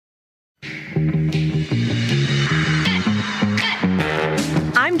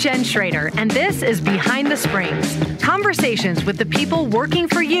Jen Schrader, and this is Behind the Springs, conversations with the people working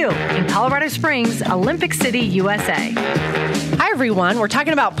for you in Colorado Springs, Olympic City, USA. Hi, everyone. We're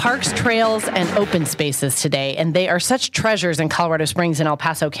talking about parks, trails, and open spaces today, and they are such treasures in Colorado Springs and El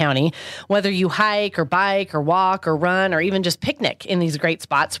Paso County. Whether you hike or bike or walk or run or even just picnic in these great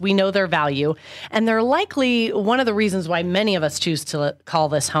spots, we know their value, and they're likely one of the reasons why many of us choose to call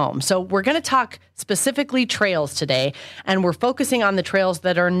this home. So we're going to talk specifically trails today, and we're focusing on the trails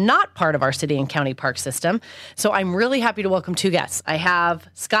that are not part of our city and county park system. So I'm really happy to welcome two guests. I have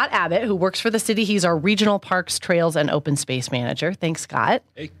Scott Abbott, who works for the city. He's our Regional Parks, Trails, and Open Space Manager. Thanks, Scott.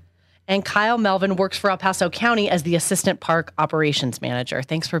 Hey. And Kyle Melvin works for El Paso County as the Assistant Park Operations Manager.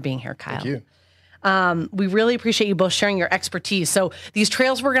 Thanks for being here, Kyle. Thank you. We really appreciate you both sharing your expertise. So these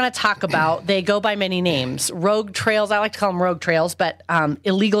trails we're going to talk about, they go by many names. Rogue trails, I like to call them rogue trails, but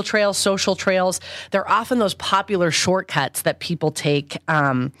illegal trails, social trails, they're often those popular shortcuts that people take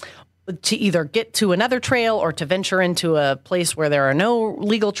to either get to another trail or to venture into a place where there are no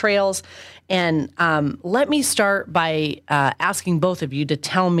legal trails. And let me start by asking both of you to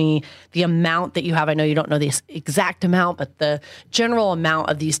tell me the amount that you have. I know you don't know the exact amount, but the general amount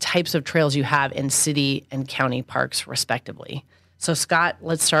of these types of trails you have in city and county parks, respectively. So, Scott,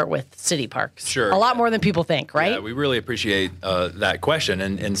 let's start with city parks. Sure. A lot more than people think, right? Yeah, we really appreciate that question.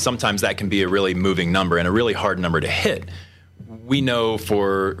 And sometimes that can be a really moving number and a really hard number to hit. We know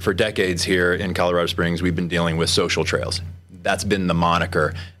for decades here in Colorado Springs, we've been dealing with social trails. That's been the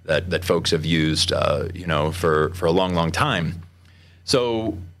moniker that folks have used, for a long, long time.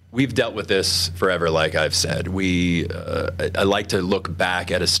 So we've dealt with this forever, like I've said. I like to look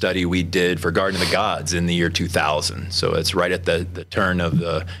back at a study we did for Garden of the Gods in the year 2000. So it's right at the turn of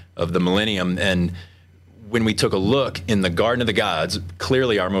the millennium. And when we took a look in the Garden of the Gods,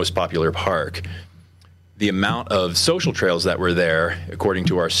 clearly our most popular park, the amount of social trails that were there, according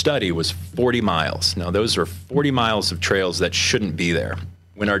to our study, was 40 miles. Now, those are 40 miles of trails that shouldn't be there,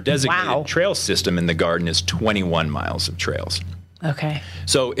 when our designated trail system in the garden is 21 miles of trails. Okay.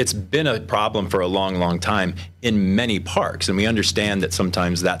 So it's been a problem for a long, long time in many parks, and we understand that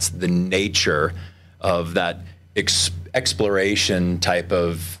sometimes that's the nature of that exploration type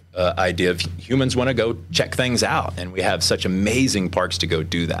of idea of humans want to go check things out, and we have such amazing parks to go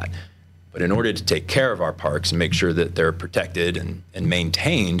do that. But in order to take care of our parks and make sure that they're protected and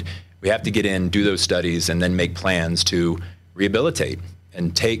maintained, we have to get in, do those studies, and then make plans to rehabilitate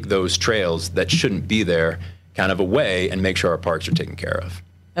and take those trails that shouldn't be there kind of away and make sure our parks are taken care of.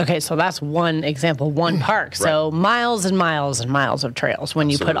 Okay, so that's one example, one park. So Right. miles and miles and miles of trails when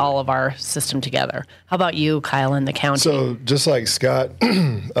you put all of our system together. How about you, Kyle, in the county? So just like Scott, we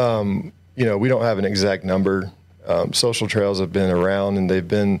don't have an exact number. Social trails have been around, and they've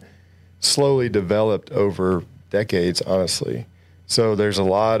been slowly developed over decades, honestly. So there's a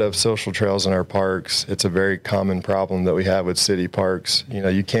lot of social trails in our parks. It's a very common problem that we have with city parks.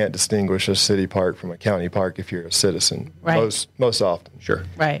 You can't distinguish a city park from a county park if you're a citizen. Right. Most often. Sure.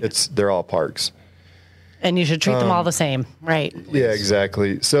 Right. They're all parks. And you should treat them all the same, right? Yeah,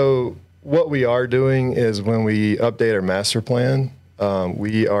 exactly. So what we are doing is when we update our master plan,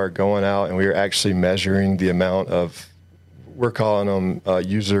 we are going out and we are actually measuring the amount of, we're calling them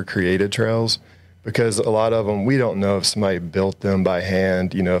user-created trails, because a lot of them, we don't know if somebody built them by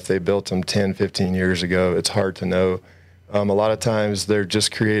hand. If they built them 10, 15 years ago, it's hard to know. A lot of times they're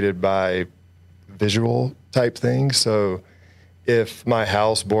just created by visual type things. So if my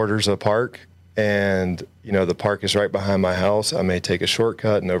house borders a park and, the park is right behind my house, I may take a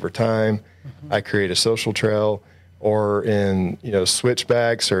shortcut, and over time I create a social trail. Or in,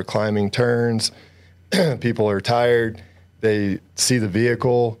 switchbacks or climbing turns, people are tired. They see the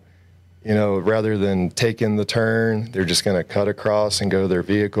vehicle, rather than taking the turn, they're just going to cut across and go to their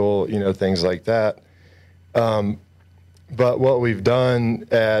vehicle, things like that. But what we've done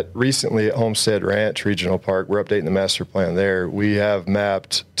recently at Homestead Ranch Regional Park, we're updating the master plan there. We have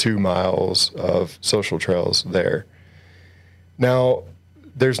mapped 2 miles of social trails there. Now,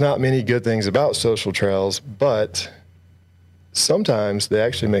 there's not many good things about social trails, but sometimes they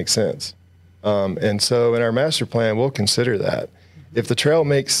actually make sense. And so in our master plan, we'll consider that. If the trail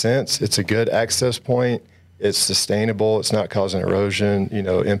makes sense, it's a good access point, it's sustainable, it's not causing erosion,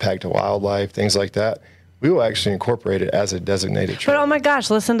 impact to wildlife, things like that, we will actually incorporate it as a designated trail. But oh my gosh,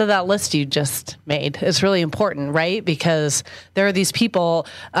 listen to that list you just made. It's really important, right? Because there are these people,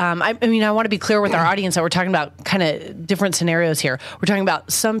 I want to be clear with our audience that we're talking about kind of different scenarios here. We're talking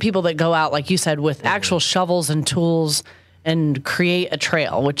about some people that go out, like you said, with actual shovels and tools and create a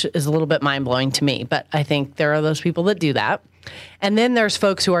trail, which is a little bit mind-blowing to me. But I think there are those people that do that. And then there's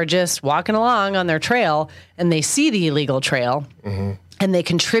folks who are just walking along on their trail and they see the illegal trail and they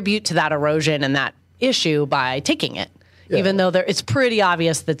contribute to that erosion and that issue by taking it. Yeah. Even though it's pretty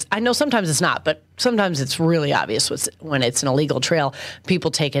obvious that, I know sometimes it's not, but sometimes it's really obvious when it's an illegal trail,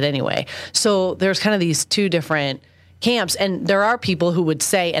 people take it anyway. So there's kind of these two different camps. And there are people who would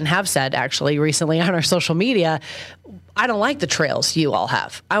say, and have said actually recently on our social media, I don't like the trails you all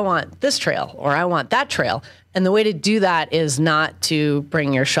have. I want this trail or I want that trail. And the way to do that is not to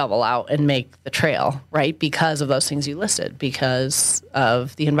bring your shovel out and make the trail, right? Because of those things you listed, because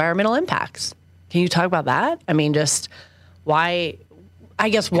of the environmental impacts. Can you talk about that? I mean, just why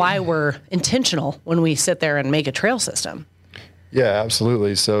we're intentional when we sit there and make a trail system. Yeah,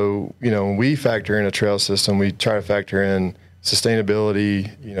 absolutely. So, when we factor in a trail system, we try to factor in sustainability.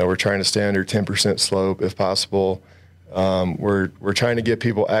 We're trying to stay under 10% slope if possible. We're trying to get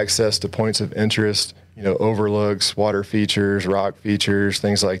people access to points of interest, overlooks, water features, rock features,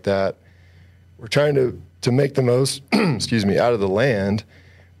 things like that. We're trying to make the most, out of the land,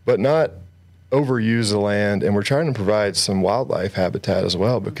 but not overuse the land, and we're trying to provide some wildlife habitat as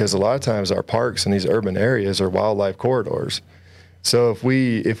well, because a lot of times our parks in these urban areas are wildlife corridors. So if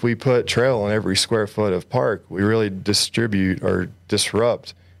we put trail on every square foot of park, we really distribute or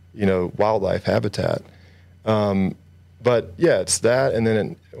disrupt, wildlife habitat. But yeah, it's that. And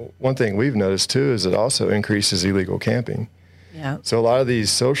then one thing we've noticed too is it also increases illegal camping. Yeah. So a lot of these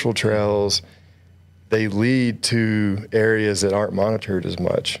social trails, they lead to areas that aren't monitored as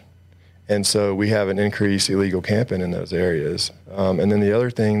much. And so we have an increased illegal camping in those areas. And then the other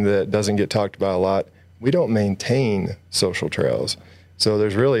thing that doesn't get talked about a lot, we don't maintain social trails. So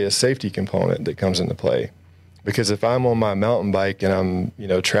there's really a safety component that comes into play. Because if I'm on my mountain bike and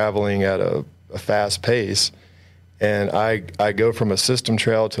I'm, traveling at a fast pace, and I go from a system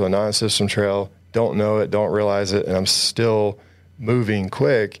trail to a non-system trail, don't know it, don't realize it, and I'm still moving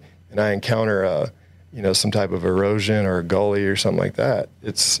quick, and I encounter some type of erosion or a gully or something like that,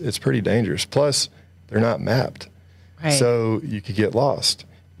 it's pretty dangerous. Plus, they're not mapped. Right. So you could get lost.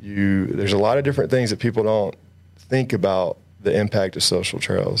 There's a lot of different things that people don't think about the impact of social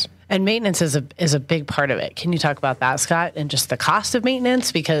trails. And maintenance is a big part of it. Can you talk about that, Scott, and just the cost of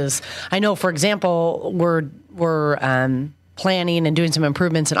maintenance? Because I know, for example, we're planning and doing some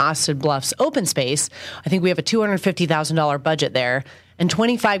improvements in Austin Bluffs open space. I think we have a $250,000 budget there, and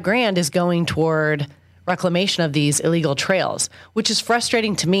 $25,000 is going toward reclamation of these illegal trails, which is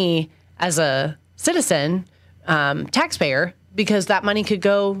frustrating to me as a citizen, taxpayer, because that money could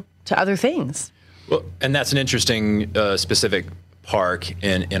go to other things. Well, and that's an interesting specific park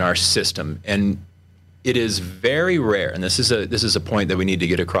in our system, and it is very rare. And this is a point that we need to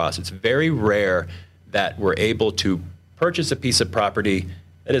get across. It's very rare that we're able to purchase a piece of property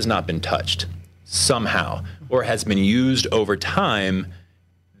that has not been touched somehow or has been used over time.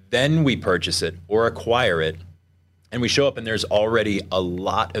 Then we purchase it or acquire it, and we show up and there's already a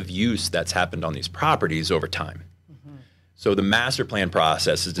lot of use that's happened on these properties over time. Mm-hmm. So the master plan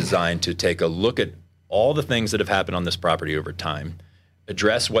process is designed to take a look at all the things that have happened on this property over time,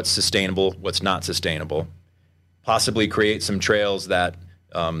 address what's sustainable, what's not sustainable, possibly create some trails that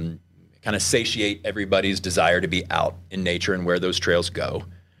kind of satiate everybody's desire to be out in nature and where those trails go.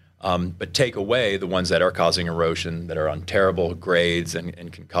 But take away the ones that are causing erosion, that are on terrible grades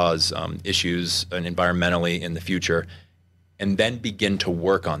and can cause issues environmentally in the future, and then begin to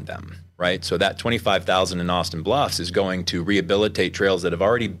work on them, right? So that $25,000 in Austin Bluffs is going to rehabilitate trails that have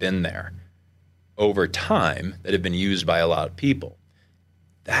already been there over time, that have been used by a lot of people.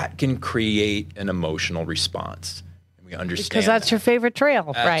 That can create an emotional response. And we understand because that's your favorite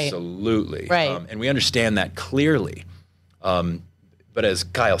trail, right? Absolutely. Right. And we understand that clearly. But as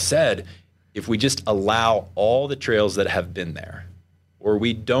Kyle said, if we just allow all the trails that have been there, or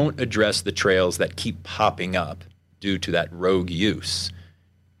we don't address the trails that keep popping up due to that rogue use,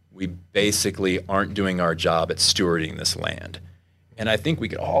 we basically aren't doing our job at stewarding this land. And I think we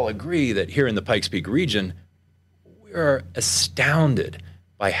could all agree that here in the Pikes Peak region, we're astounded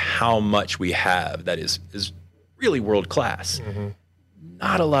by how much we have that is really world class. Mm-hmm.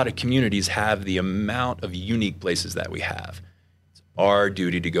 Not a lot of communities have the amount of unique places that we have. Our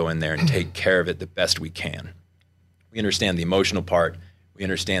duty to go in there and take care of it the best we can. We understand the emotional part. We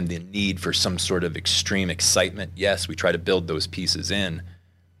understand the need for some sort of extreme excitement. Yes, we try to build those pieces in,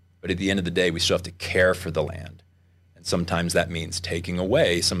 but at the end of the day, we still have to care for the land. And sometimes that means taking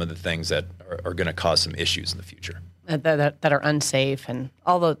away some of the things that are going to cause some issues in the future. That are unsafe and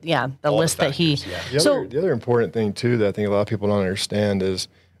all the list that he... Yeah. The other important thing, too, that I think a lot of people don't understand is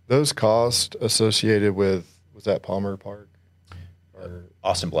those costs associated with, was that Palmer Park?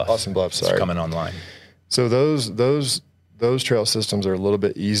 Austin Bluffs. Austin Bluffs, sorry. It's coming online. So those trail systems are a little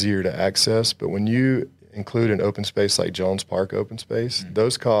bit easier to access, but when you include an open space like Jones Park open space,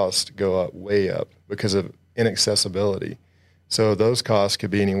 those costs go up way up because of inaccessibility. So those costs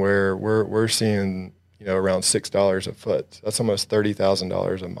could be anywhere. We're seeing, around $6 a foot. That's almost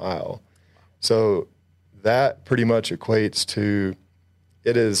 $30,000 a mile. So that pretty much equates to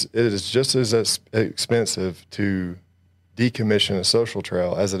it is just as expensive to decommission a social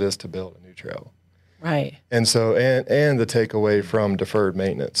trail as it is to build a new trail. Right. And so and the takeaway from deferred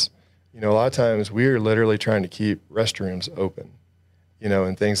maintenance. A lot of times we are literally trying to keep restrooms open,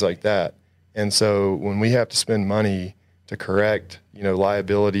 and things like that. And so when we have to spend money to correct,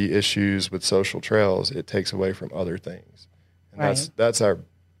 liability issues with social trails, it takes away from other things. And right. that's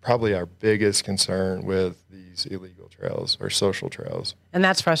probably our biggest concern with these illegal trails or social trails. And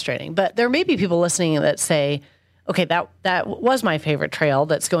that's frustrating. But there may be people listening that say, okay, that was my favorite trail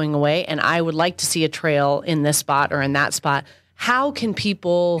that's going away, and I would like to see a trail in this spot or in that spot. How can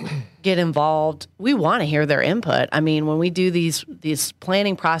people get involved? We want to hear their input. I mean, when we do these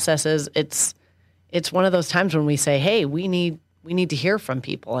planning processes, it's one of those times when we say, hey, we need to hear from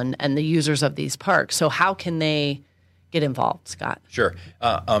people and the users of these parks. So how can they get involved, Scott? Sure.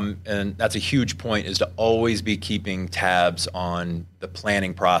 And that's a huge point, is to always be keeping tabs on the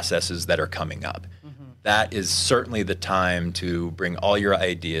planning processes that are coming up. That is certainly the time to bring all your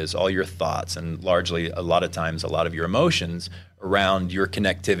ideas, all your thoughts, and largely a lot of times, a lot of your emotions around your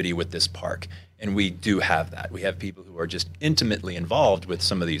connectivity with this park. And we do have that. We have people who are just intimately involved with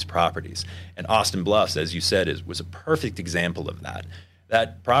some of these properties. And Austin Bluffs, as you said, was a perfect example of that.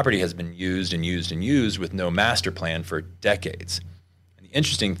 That property has been used and used and used with no master plan for decades. And the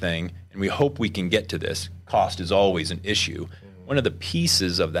interesting thing, and we hope we can get to this, cost is always an issue. One of the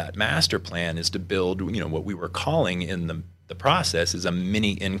pieces of that master plan is to build, what we were calling in the process is a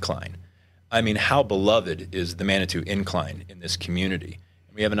mini incline. I mean, how beloved is the Manitou Incline in this community?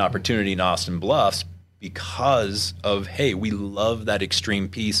 And we have an opportunity in Austin Bluffs because of, hey, we love that extreme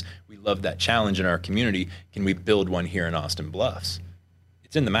piece. We love that challenge in our community. Can we build one here in Austin Bluffs?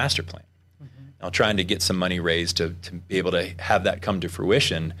 It's in the master plan. Now, trying to get some money raised to be able to have that come to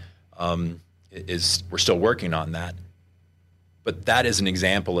fruition we're still working on that. But that is an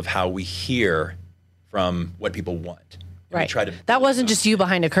example of how we hear from what people want. And right. That wasn't just you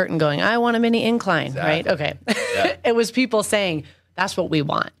behind a curtain going, I want a mini incline, exactly. Right? Okay. Yeah. It was people saying, that's what we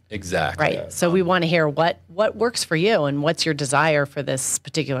want. Exactly. Right. Yeah. So we want to hear what works for you and what's your desire for this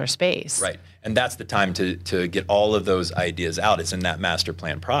particular space. Right. And that's the time to get all of those ideas out. It's in that master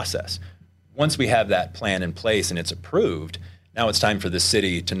plan process. Once we have that plan in place and it's approved, now it's time for the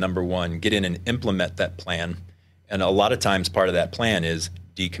city to, number one, get in and implement that plan. And a lot of times part of that plan is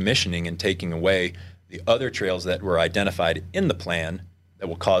decommissioning and taking away the other trails that were identified in the plan that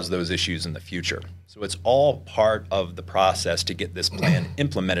will cause those issues in the future. So it's all part of the process to get this plan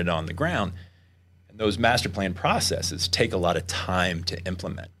implemented on the ground. And those master plan processes take a lot of time to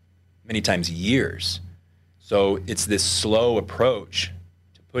implement, many times years. So it's this slow approach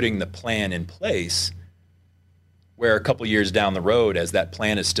to putting the plan in place where a couple years down the road, as that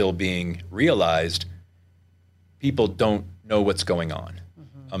plan is still being realized, people don't know what's going on.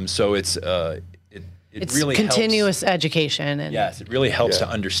 So it's really continuous helps, education. And yes, it really helps to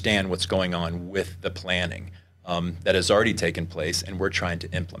understand what's going on with the planning that has already taken place, and we're trying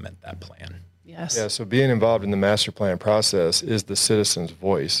to implement that plan. Yes. Yeah, so being involved in the master plan process is the citizen's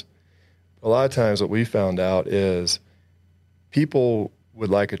voice. A lot of times what we found out is people would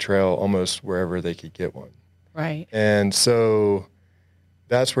like a trail almost wherever they could get one. Right. And so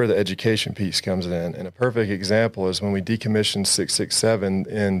that's where the education piece comes in. And a perfect example is when we decommissioned 667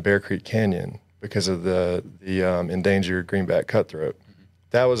 in Bear Creek Canyon because of the endangered greenback cutthroat.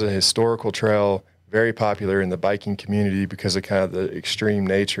 That was a historical trail, very popular in the biking community because of kind of the extreme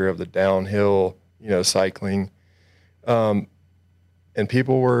nature of the downhill, cycling. And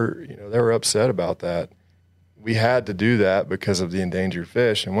people were, they were upset about that. We had to do that because of the endangered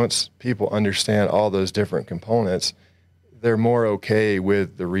fish. And once people understand all those different components, they're more okay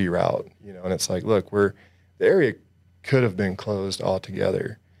with the reroute, and it's like, look, the area could have been closed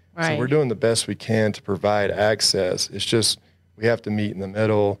altogether. Right. So we're doing the best we can to provide access. It's just, we have to meet in the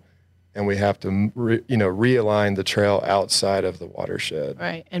middle and we have to, realign the trail outside of the watershed.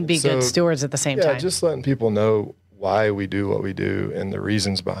 Right. And be good stewards at the same time. Yeah, just letting people know why we do what we do and the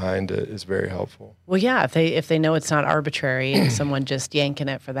reasons behind it is very helpful. Well, yeah, if they know it's not arbitrary and someone just yanking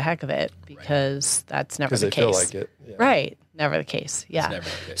it for the heck of it, because that's never the case. Because they feel like it. Yeah. Right. Never the case. Yeah. It's never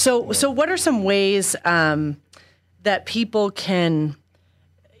the case. So what are some ways that people can,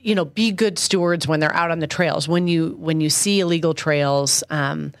 be good stewards when they're out on the trails, when you see illegal trails,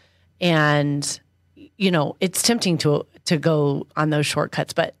 and it's tempting to go on those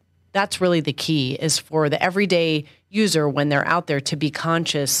shortcuts, but that's really the key, is for the everyday user when they're out there to be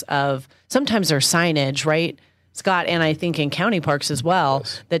conscious of, sometimes there's signage, right, Scott, and I think in county parks as well,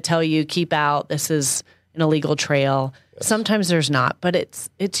 that tell you keep out, this is an illegal trail. Sometimes there's not, but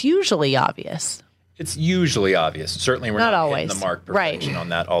it's usually obvious. It's usually obvious. Certainly, we're not always hitting the mark perfection on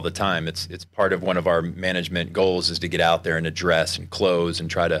that all the time. It's part of one of our management goals is to get out there and address and close and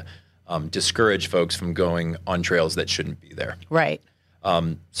try to discourage folks from going on trails that shouldn't be there. Right.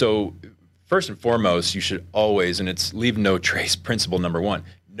 So first and foremost, you should always, and it's leave no trace principle number one,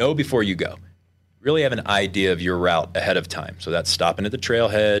 know before you go. Really have an idea of your route ahead of time. So that's stopping at the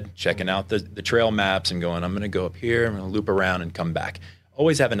trailhead, checking out the trail maps and going, I'm going to go up here, I'm going to loop around and come back.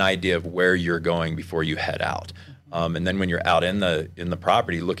 Always have an idea of where you're going before you head out. And then when you're out in the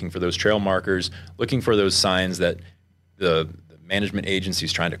property, looking for those trail markers, looking for those signs that the management agency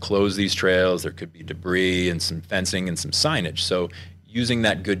is trying to close these trails. There could be debris and some fencing and some signage. So using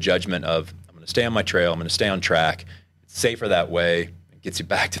that good judgment of, I'm going to stay on my trail, I'm going to stay on track. It's safer that way. It gets you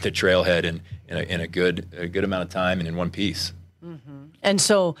back to the trailhead in a good amount of time and in one piece. Mm-hmm. And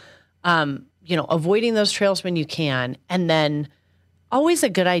so, avoiding those trails when you can, and then always a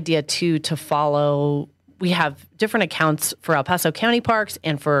good idea too to follow. We have different accounts for El Paso County Parks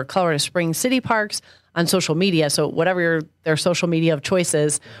and for Colorado Springs City Parks on social media. So whatever their social media of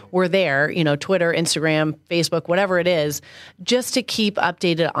choices, we're there, Twitter, Instagram, Facebook, whatever it is, just to keep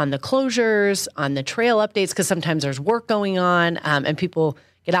updated on the closures, on the trail updates, because sometimes there's work going on and people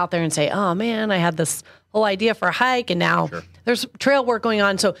get out there and say, oh man, I had this whole idea for a hike and now there's trail work going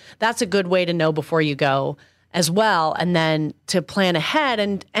on. So that's a good way to know before you go as well, and then to plan ahead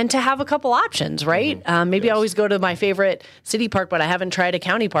and to have a couple options, right? Maybe I always go to my favorite city park, but I haven't tried a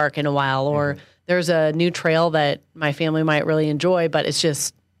county park in a while, or there's a new trail that my family might really enjoy, but it's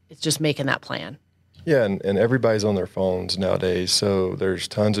just making that plan. Yeah, and everybody's on their phones nowadays, so there's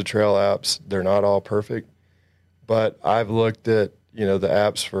tons of trail apps. They're not all perfect, but I've looked at the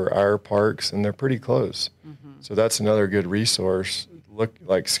apps for our parks, and they're pretty close. So that's another good resource. Look,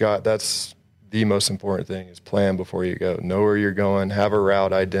 like Scott, that's the most important thing is plan before you go. Know where you're going, have a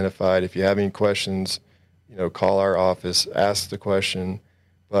route identified. If you have any questions, call our office, ask the question,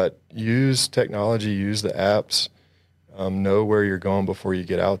 but use technology, use the apps, know where you're going before you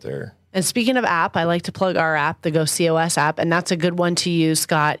get out there. And speaking of app, I like to plug our app, the Go COS app, and that's a good one to use,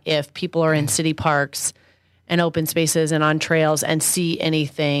 Scott, if people are in city parks and open spaces and on trails and see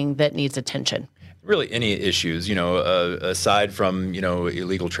anything that needs attention. Really any issues, aside from,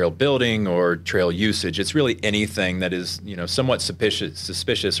 illegal trail building or trail usage, it's really anything that is, somewhat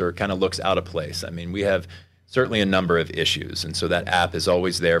suspicious or kind of looks out of place. I mean, we have certainly a number of issues. And so that app is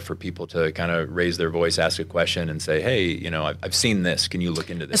always there for people to kind of raise their voice, ask a question and say, hey, I've seen this. Can you look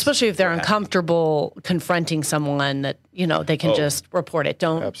into this? Especially if they're uncomfortable confronting someone that, they can just report it.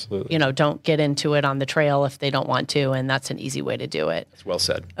 Absolutely. Don't get into it on the trail if they don't want to. And that's an easy way to do it. That's well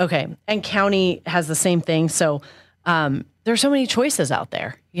said. Okay. And county has the same thing. So there's so many choices out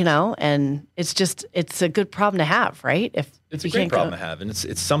there, and it's a good problem to have, right? It's a great problem to have, and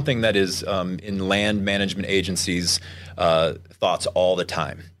it's something that is in land management agencies' thoughts all the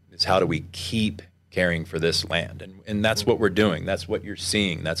time. Is how do we keep caring for this land, and that's what we're doing. That's what you're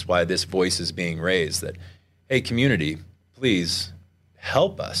seeing. That's why this voice is being raised. That, hey, community, please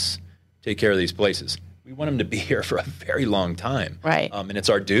help us take care of these places. We want them to be here for a very long time, right? And it's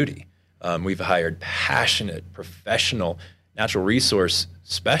our duty. We've hired passionate, professional natural resource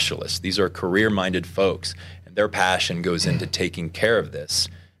specialists. These are career-minded folks. Their passion goes into taking care of this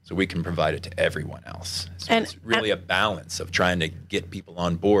so we can provide it to everyone else. So it's really a balance of trying to get people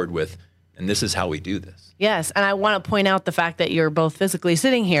on board with, and this is how we do this. Yes, and I want to point out the fact that you're both physically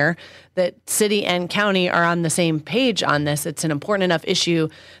sitting here, that city and county are on the same page on this. It's an important enough issue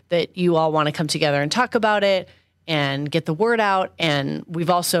that you all want to come together and talk about it and get the word out. And we've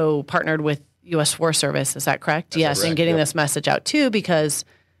also partnered with U.S. Forest Service. Is that correct? Yes, correct. And getting this message out too, because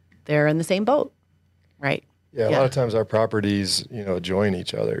they're in the same boat, right? Yeah, a lot of times our properties, join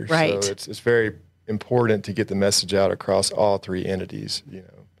each other. Right. So it's very important to get the message out across all three entities,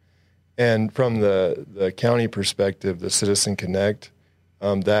 And from the county perspective, the Citizen Connect,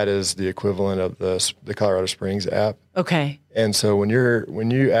 that is the equivalent of the Colorado Springs app. Okay. And so when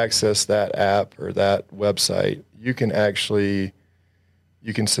you access that app or that website, you can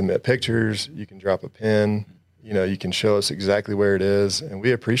submit pictures, you can drop a pin. You can show us exactly where it is, and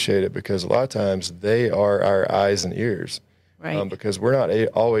we appreciate it because a lot of times they are our eyes and ears, right? Because we're not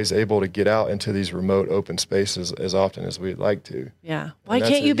always able to get out into these remote open spaces as often as we'd like to. Yeah. Why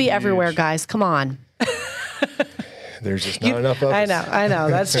can't you be everywhere, guys? Come on. There's just not enough of us. I know.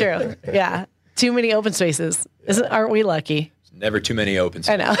 That's true. Yeah. Too many open spaces. Aren't we lucky? Never too many open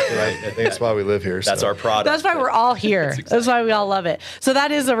spaces. I know. Right? I think that's why we live here. That's our product. That's why we're all here. That's why we all love it. So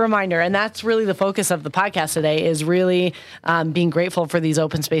that is a reminder. And that's really the focus of the podcast today, is really being grateful for these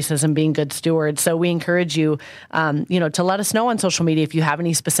open spaces and being good stewards. So we encourage you, to let us know on social media if you have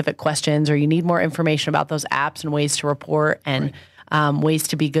any specific questions or you need more information about those apps and ways to report and ways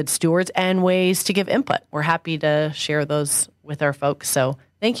to be good stewards and ways to give input. We're happy to share those with our folks. So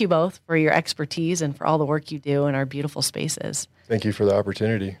thank you both for your expertise and for all the work you do in our beautiful spaces. Thank you for the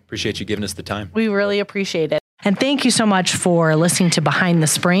opportunity. Appreciate you giving us the time. We really appreciate it. And thank you so much for listening to Behind the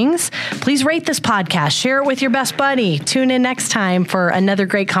Springs. Please rate this podcast, share it with your best buddy. Tune in next time for another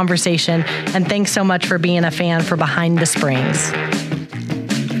great conversation. And thanks so much for being a fan for Behind the Springs.